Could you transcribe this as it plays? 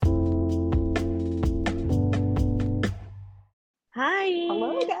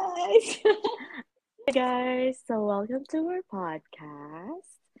Hello, Hi, guys. guys. So, welcome to our podcast.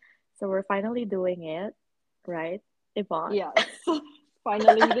 So, we're finally doing it, right, Yvonne? Yes,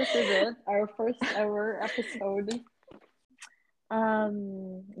 finally, this is it. Our first ever episode.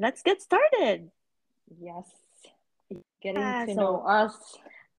 Let's get started. Yes, getting Yeah. to know So, us.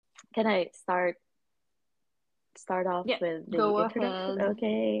 can I start off Yeah, with the go introduction? ahead.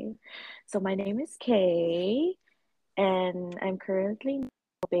 Okay. So, my name is Kay, and I'm currently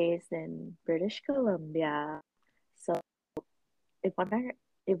based in British Columbia. So, Yvonne,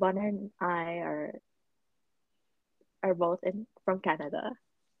 Yvonne and I are both in from Canada,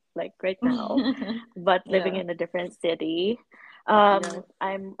 like right now, but living Yeah, in a different city. yes.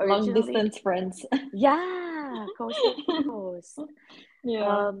 I'm Long originally, distance friends. yeah, coast to coast.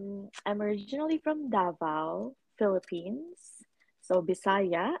 Yeah. I'm originally from Davao, Philippines, so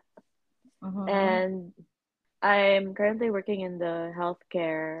Bisaya, Mm-hmm. and I'm currently working in the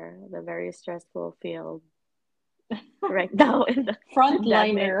healthcare, the very stressful field right now in the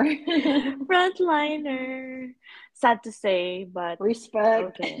pandemic. Frontliner. Frontliner. Sad to say, but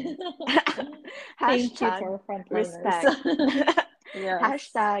Respect. okay. Thank you to Hashtag our frontliners. respect. Yes.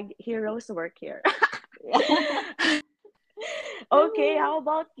 Hashtag heroes work here. Yeah. Okay, how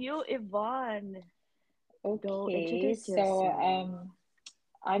about you, Yvonne? Go Okay, introduce so yourself.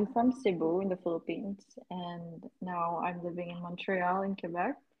 I'm from Cebu in the Philippines, and now I'm living in Montreal in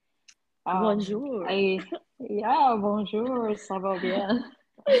Quebec. Bonjour. Yeah, bonjour, ça va bien.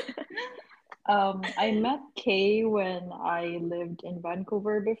 I met Kay when I lived in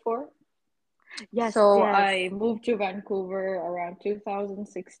Vancouver before. Yes, So yes. I moved to Vancouver around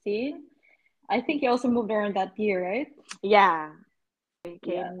 2016. I think you also moved around that year, right? Yeah, we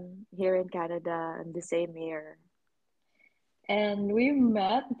Yeah. came here in Canada in the same year. And we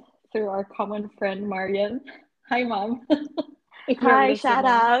met through our common friend, Marian. Hi, Mom, if you're Hi, shout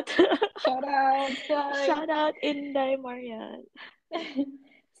listening. out. Shout out. Hi. Shout out Inday Marian.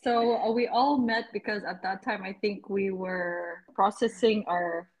 So we all met because at that time I think we were processing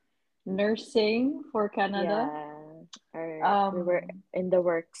our nursing for Canada. Yeah, we were Um, in the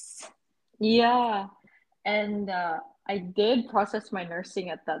works. yeah, and I did process my nursing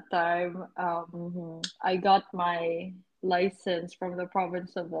at that time. Mm-hmm. I got my license from the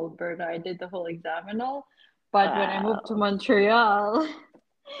province of Alberta. I did the whole exam and all. But when I moved to Wow. Montreal,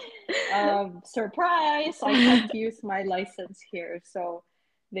 surprise, I can't use my license here. So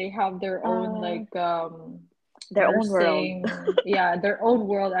they have their own Uh, their own world. nursing, yeah, their own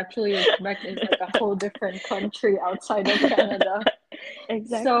world. Actually, Quebec is like a whole different country outside of Canada. So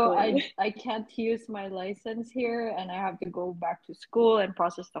Exactly. I can't use my license here and I have to go back to school and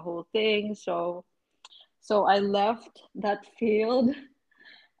process the whole thing. So I left that field.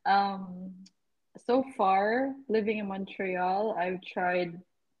 Um, so far, living in Montreal, I've tried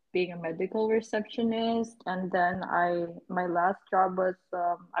being a medical receptionist, and then my last job was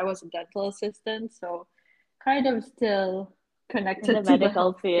I was a dental assistant, so kind of still In the connected to the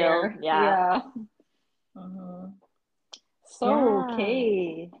medical field. healthcare. Yeah. Yeah. hmm So, Yeah.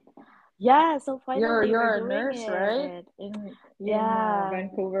 okay, Yeah. So finally, we're you're a doing nurse, right? it. In Yeah.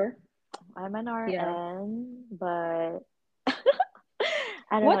 Vancouver. I'm an Yeah. RN, but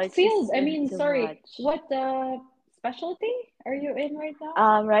I don't know. What It's field? just I been mean, too sorry, much. what specialty are you in right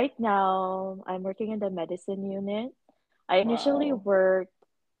now? Right now, I'm working in the medicine unit. I initially Wow. worked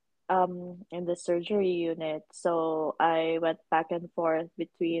in the surgery unit, so I went back and forth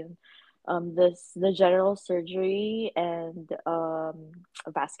between the general surgery and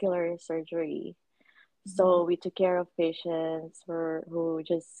vascular surgery. Mhm. So we took care of patients who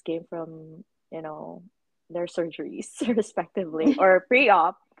just came from, you know, their surgeries respectively, or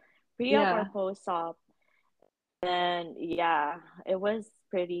pre-op or Yeah. post-op. And yeah, it was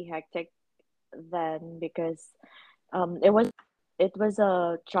pretty hectic then because it was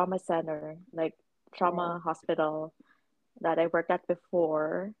a trauma center, like Wow. trauma hospital that I worked at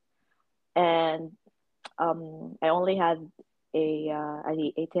before, and I only had a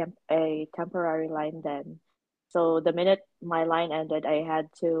temporary line then. So the minute my line ended, I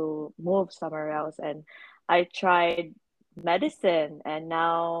had to move somewhere else, and I tried medicine, and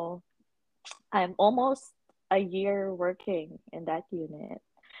now I'm almost a year working in that unit.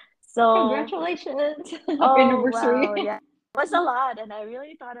 So, Congratulations. Happy oh anniversary. well, yeah, it was a lot, and I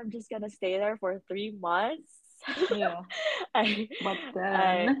really thought I'm just gonna stay there for 3 months. Yeah. I, But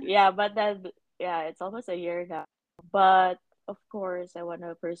then, yeah, but then, yeah, it's almost a year now. But of course, I want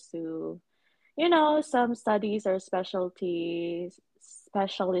to pursue, some studies or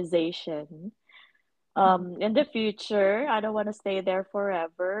specialization. Mhm. In the future, I don't want to stay there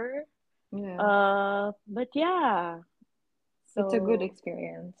forever. Yeah. But yeah, It's a good So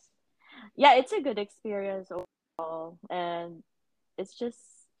experience. yeah, it's a good experience overall, and it's just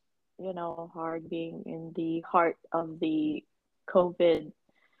hard being in the heart of the COVID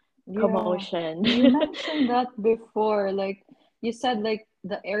Yeah. commotion. You mentioned that before. Like you said, like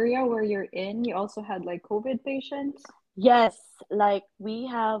the area where you're in, you also had like COVID patients. Yes, like we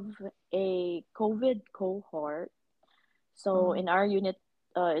have a COVID cohort. So Mm, in our unit,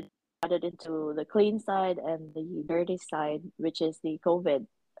 it's divided into the clean side and the dirty side, which is the COVID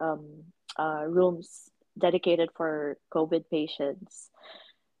um, rooms dedicated for COVID patients.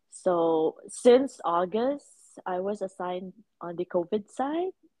 So since August, I was assigned on the COVID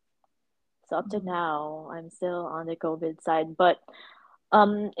side. So up to mm, now, I'm still on the COVID side, but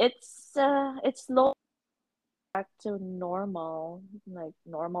it's slow back to normal, like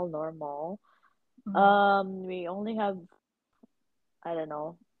normal. mm. We only have, I don't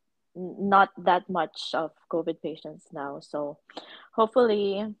know, not that much of COVID patients now. So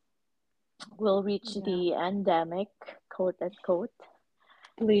hopefully we'll reach Yeah. the endemic, quote unquote,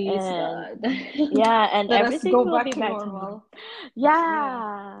 Please, and God. yeah, and Let us everything go will back be to back to normal. normal. Yeah.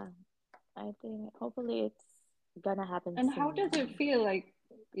 Yeah, I think hopefully it's gonna happen And how does it soon. feel like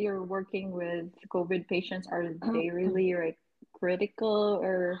you're working with COVID patients? Are they really like critical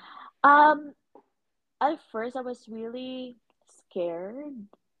or Um, at first I was really scared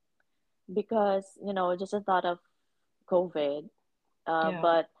because just the thought of COVID. Uh, yeah.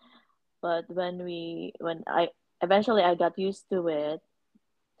 but but when I eventually I got used to it,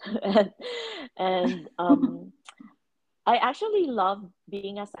 and and I actually loved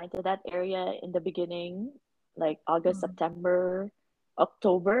being assigned to that area in the beginning, like August, Mm, September,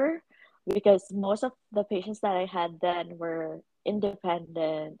 October, because most of the patients that I had then were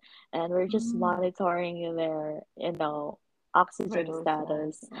independent and we're just mm. monitoring their, oxygen Vitals,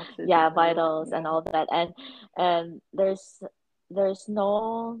 status, oxygen yeah, level. vitals and Yeah. all that. And there's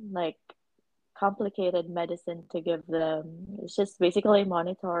no like complicated medicine to give them. It's just basically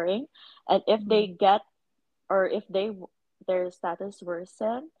monitoring. And if they Mm, get or if their status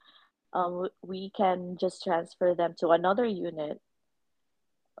worsen, we can just transfer them to another unit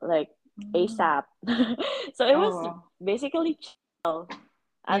like mm. ASAP. So it Oh, was wow. basically and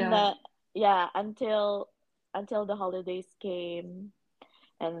Yeah. the yeah until the holidays came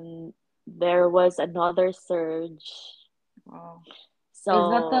and there was another surge. Wow. Was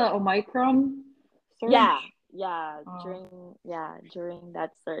that So the Omicron yeah, surge? yeah, Oh. during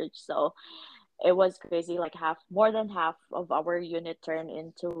that surge. So it was crazy. Like more than half of our unit turned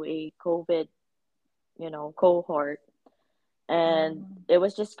into a COVID, cohort, and Mm, it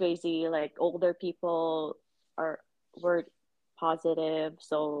was just crazy. Like older people are were positive,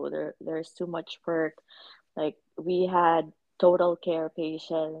 so there's too much work. Like we had total care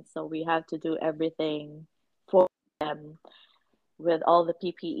patients, so we have to do everything for them with all the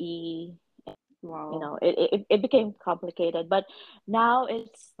PPE. wow. It became complicated, but now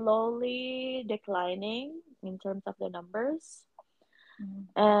it's slowly declining in terms of the numbers. Mm.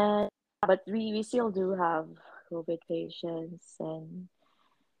 And but we still do have COVID patients, and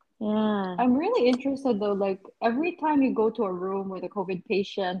yeah, I'm really interested though, like every time you go to a room with a COVID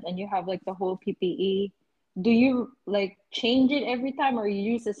patient and you have like the whole PPE, do you like change it every time or you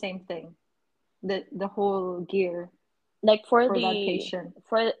use the same thing? The whole gear like for that patient.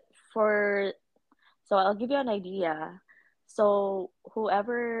 for so I'll give you an idea. So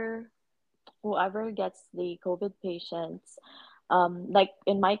whoever gets the COVID patients, like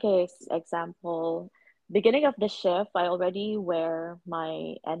in my case example, beginning of the shift, I already wear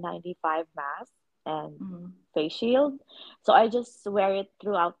my N95 mask and Mm, face shield. So I just wear it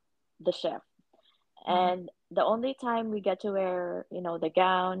throughout the shift. mm, And the only time we get to wear, the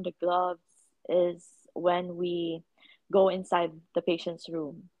gown, the gloves is when we go inside the patient's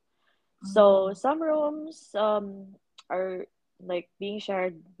room. So mm, some rooms are like being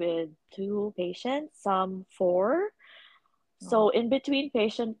shared with two patients, some four. So wow. in between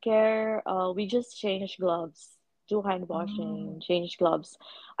patient care, we just change gloves, do hand Mm, washing, change gloves.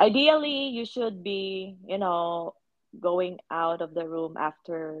 Ideally, you should be, going out of the room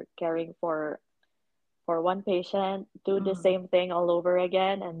after caring for one patient, do the mm, same thing all over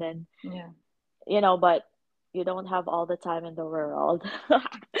again, and then, yeah, but you don't have all the time in the world.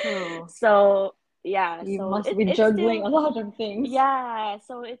 true. So yeah, You so must it be it's juggling still a lot of things. yeah,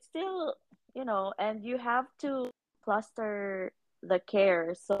 so it's still, and you have to cluster the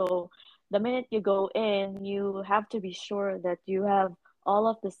care. So the minute you go in, you have to be sure that you have all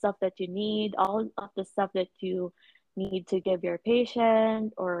of the stuff that you need, all of the stuff that you need to give your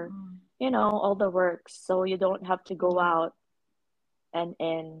patient, or Mm, all the works, so you don't have to go yeah. out and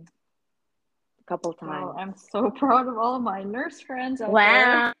in. a couple Well, times. I'm so proud of all my nurse friends out there.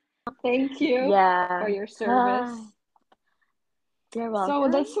 Wow. Thank you for Yeah. your Ah, service. you're So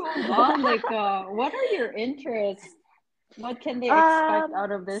welcome. let's move on. Like, what are your interests? What can they expect Um,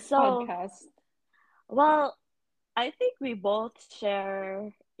 out of this so, podcast? well, I think we both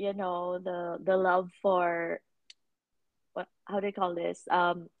share, the love for what how do you call this?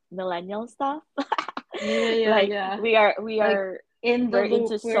 Millennial stuff. Yeah, yeah, Like yeah. we are we Like are in the we're loop.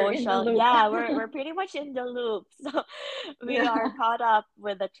 into We're in the social. loop. Yeah, we're pretty much in the loop. So we are Yeah. caught up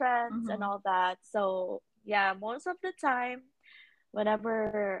with the trends and Hmm. all that. So yeah, most of the time,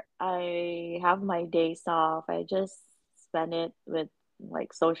 whenever I have my days off, I just spend it with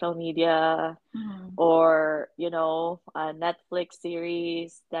like social media Hmm. or a Netflix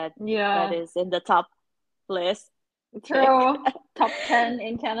series that Yeah. is in the top list pick. True. Top 10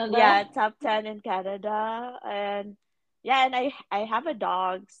 in Canada. Yeah, top 10 in Canada. And yeah, and I have a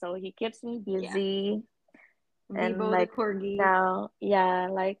dog, so he keeps me Yeah. busy. And Vivo the corgi.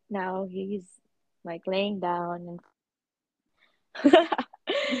 like now he's like laying down and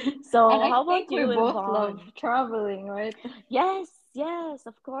And so I how about think we you, both love Yvonne? traveling, right? Yes, yes,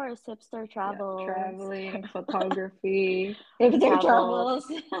 of course. Hipster Yeah, travels. traveling, photography, if there Travel, travels,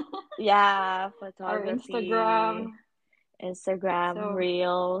 yeah, or photography, Instagram. Instagram, So,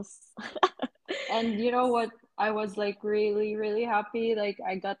 reels. and you know what? I was like really, really happy. Like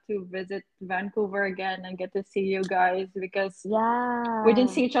I got to visit Vancouver again and get to see you guys because we didn't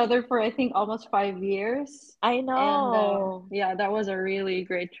Yeah, see each other for I think almost 5 years. I And know. yeah, that was a really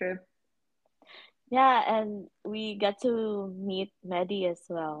great trip. Yeah, and we get to meet Medi as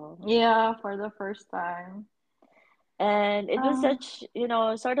well. Yeah, for the first time. And it was Um, such,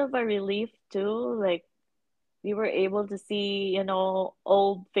 sort of a relief too. Like we were able to see,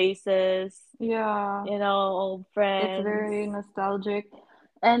 old faces, yeah. old It's friends. very nostalgic.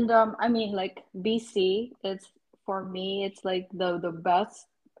 And I mean like BC, it's for me it's like the best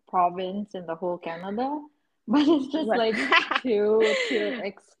province in the whole Canada. But it's just What? like too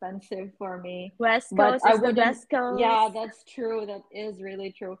expensive for me. West But Coast I is the wouldn't, best yeah, coast. that's true. That is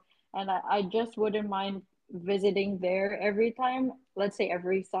really true. And I just wouldn't mind visiting there every time, let's say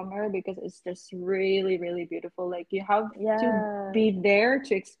every summer, because it's just really, really beautiful. Like you have to Yeah, be there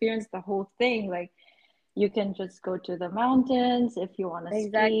to experience the whole thing. Like you can just go to the mountains if you want to ski.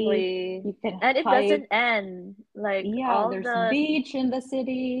 exactly. You can And it hike. doesn't end. Like Yeah, all there's the, beach in the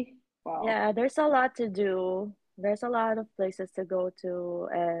city. Wow. yeah, there's a lot to do. There's a lot of places to go to.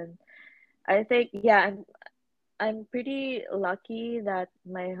 And I think, yeah, I'm pretty lucky that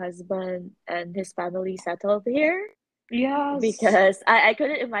my husband and his family settled here Yes. because I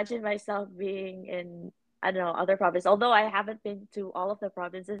couldn't imagine myself being in, I don't know, other provinces. Although I haven't been to all of the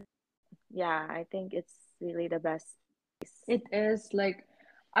provinces, yeah, I think it's really the best place. It is like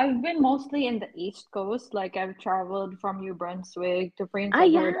I've been mostly in the East Coast. Like I've traveled from New Brunswick to Prince Ah,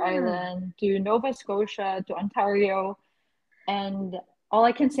 Edward yeah. Island to Nova Scotia to Ontario. And all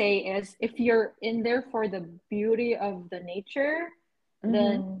I can say is if you're in there for the beauty of the nature, Mm-hmm.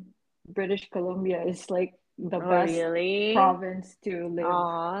 then British Columbia is like the Oh, best really? province to live.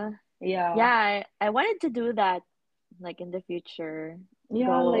 Aw. Yeah. Yeah, I wanted to do that like in the future.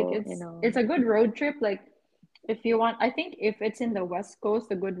 Yeah, like Go, it's a good road trip. Like if you want, I think if it's in the West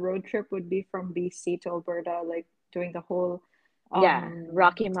Coast, a good road trip would be from BC to Alberta, like doing the whole yeah, um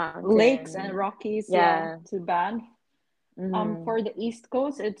Rocky lakes and Mountain. Rockies, yeah, Yeah. to Banff. Mm-hmm. For the East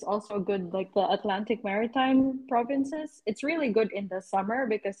Coast, it's also good, like the Atlantic Maritime provinces. It's really good in the summer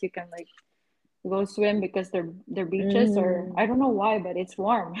because you can like go swim because their beaches are, Mm-hmm. I don't know why, but it's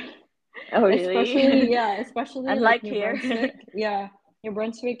warm. Oh, Especially, really? yeah, especially like Unlike New here. Brunswick. Yeah, New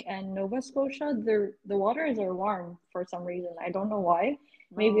Brunswick and Nova Scotia, the waters are warm for some reason. I don't know why.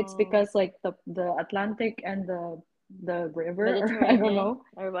 Maybe it's Oh, because like the Atlantic and the river, or I don't Mediterranean know.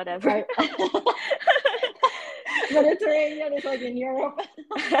 or whatever. I Mediterranean is like in Europe.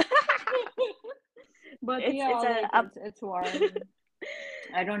 But yeah, It's a like up. it's warm.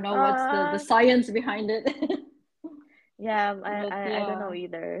 I don't know what's the uh science behind it. yeah, But I don't know yeah.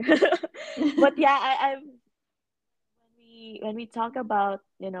 either. But yeah, I'm when we talk about,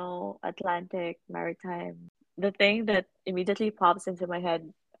 Atlantic maritime, the thing that immediately pops into my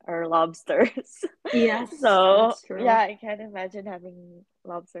head are lobsters. Yes, So that's yeah, true. I can't imagine having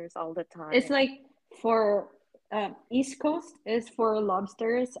lobsters all the It's time. like for East Coast is for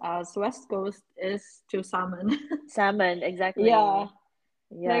lobsters, as West Coast is to salmon. Salmon, Yeah, exactly.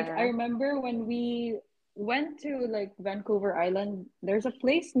 like I Yeah. remember when we went to like Vancouver Island, there's a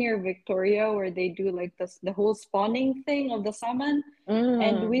place near Victoria where they do like the whole spawning thing of the salmon,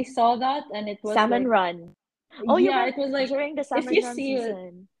 and Mm. we saw that, and it was Salmon like, run. Oh, you yeah, went it was like during the if salmon you run see it,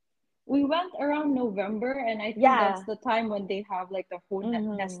 season. we went around November, and I think that's Yeah. the time when they have like the whole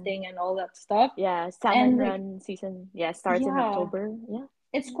Mm-hmm. nesting and all that stuff. Yeah, salmon And like, run season, yeah, starts in yeah, October. Yeah.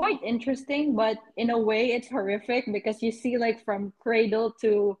 it's quite interesting, but in a way, it's horrific because you see like from cradle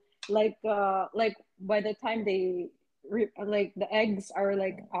to like by the time like the eggs are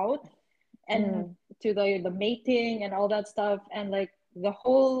like out and Mm, to the mating and all that stuff, and like the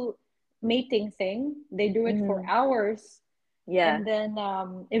whole mating thing, they do it for mm-hmm. hours, Yeah. and then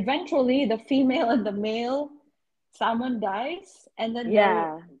eventually the female and the male salmon dies, and then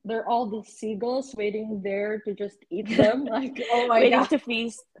Yeah. they're all the seagulls waiting there to just eat them. Like, oh my Waiting god. to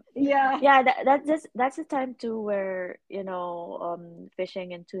feast. Yeah. Yeah, that's the time too where,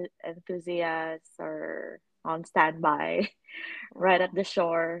 fishing enthusiasts are on standby right at Wow. the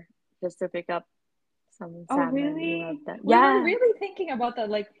shore just to pick up some Oh, salmon. We love really? that. We were Yeah. really thinking about that.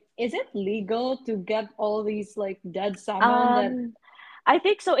 Like, is it legal to get all these like dead salmon that Um, I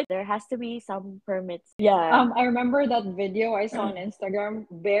think so. There has to be some permits. Yeah. I remember that video I saw on Instagram,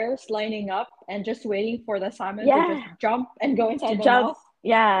 bears lining up and just waiting for the salmon to just Yeah. jump and go To inside the jump. mouth.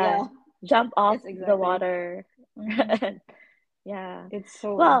 Yeah. Yeah, Jump off it's the exactly. water. Hmm. Yeah. It's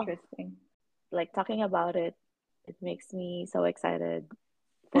so Well, interesting. like talking about it, it makes me so excited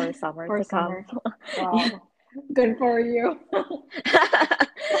for summer For to come. summer. Yeah. Wow. Good for you.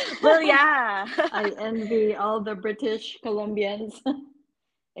 Well, yeah. I envy all the British Columbians.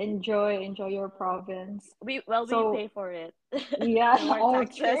 Enjoy your province. We So pay for it. yeah, No more oh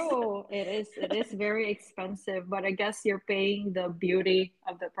taxes. true. It is very expensive, but I guess you're paying the beauty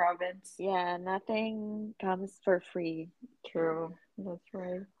of the province. Yeah, nothing comes for free. True. That's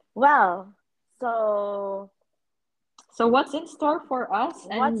right. Well, so So what's in store for us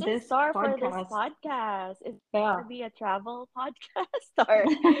what's and in this store for this podcast? podcast? Is it Yeah. gonna be a travel podcast or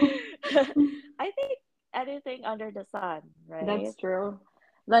I think anything under the sun, right? That's true.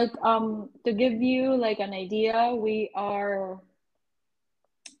 Like to give you like an idea, we are,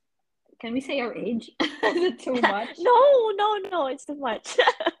 can we say our age? Is it too much? No, no, no, it's too much.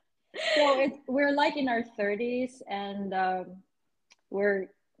 So we're like in our 30s, and we're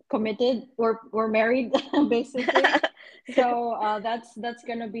committed, we're married basically. So that's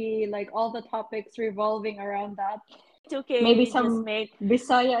gonna be like all the topics revolving around that. Maybe Y2K just some made,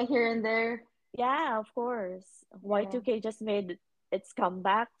 Bisaya here and there. yeah, of course. Yeah. Y2K just made its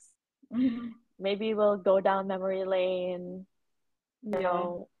comebacks. Hmm. Maybe we'll go down memory lane, you Yeah.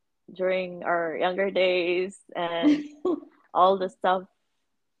 know, during our younger days and all the stuff.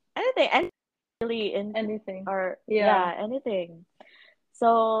 Anything really in Anything. our, Yeah. yeah, anything.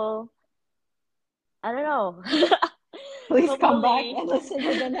 So I don't know. Please come back Hopefully, and listen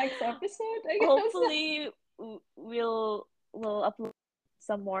to the next episode, I guess. hopefully we'll upload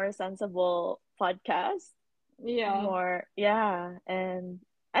some more sensible podcasts. Yeah. More, yeah, and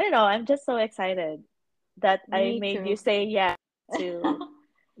I don't know. I'm just so excited that I Me made you too. say yes to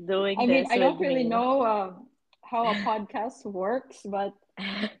doing I mean, this I with don't really me. know how a podcast works, but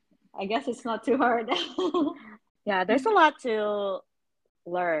I guess it's not too hard. Yeah, there's a lot to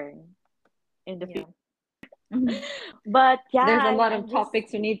learn in the Yeah. future. Mhm. But yeah, There's a lot I'm of just,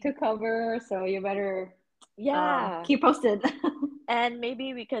 topics we need to cover, so you better yeah, keep posted. and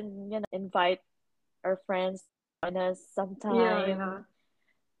maybe we can, invite our friends to join us Yeah, yeah. sometime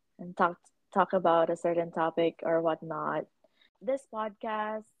and talk about a certain topic or whatnot. This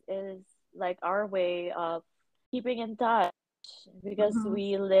podcast is like our way of keeping in touch because Hmm.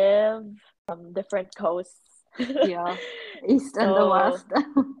 we live different coasts. Yeah. East and the So West.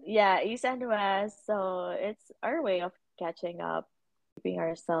 yeah, east and west. So it's our way of catching up, keeping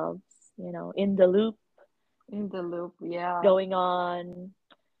ourselves, in the loop, In the loop, yeah. going on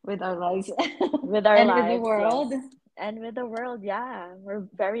With our lives. with our And with the lives, yes. world. And with the world, yeah. We're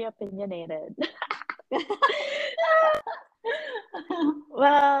very opinionated.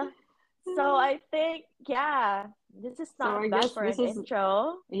 Well, so I think, yeah, this is So not I bad guess for this an is,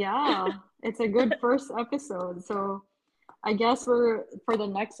 intro. yeah, it's a good first episode. So I guess we're, for the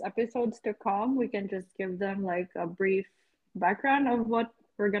next episodes to come, we can just give them like a brief background of what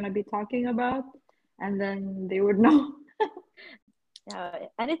we're gonna be talking about, and then they would know. Yeah,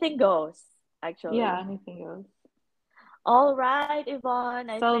 anything goes, Yeah, actually. anything else. All right, Yvonne,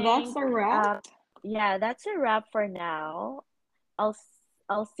 I So that's think, a wrap. yeah, that's a wrap for now.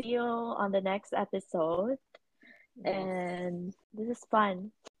 I'll see you on the next episode, Yes. and this is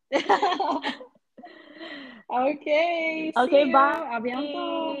fun. Okay, see Okay, you. bye. A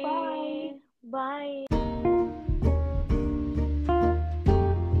bientôt. Bye. Bye.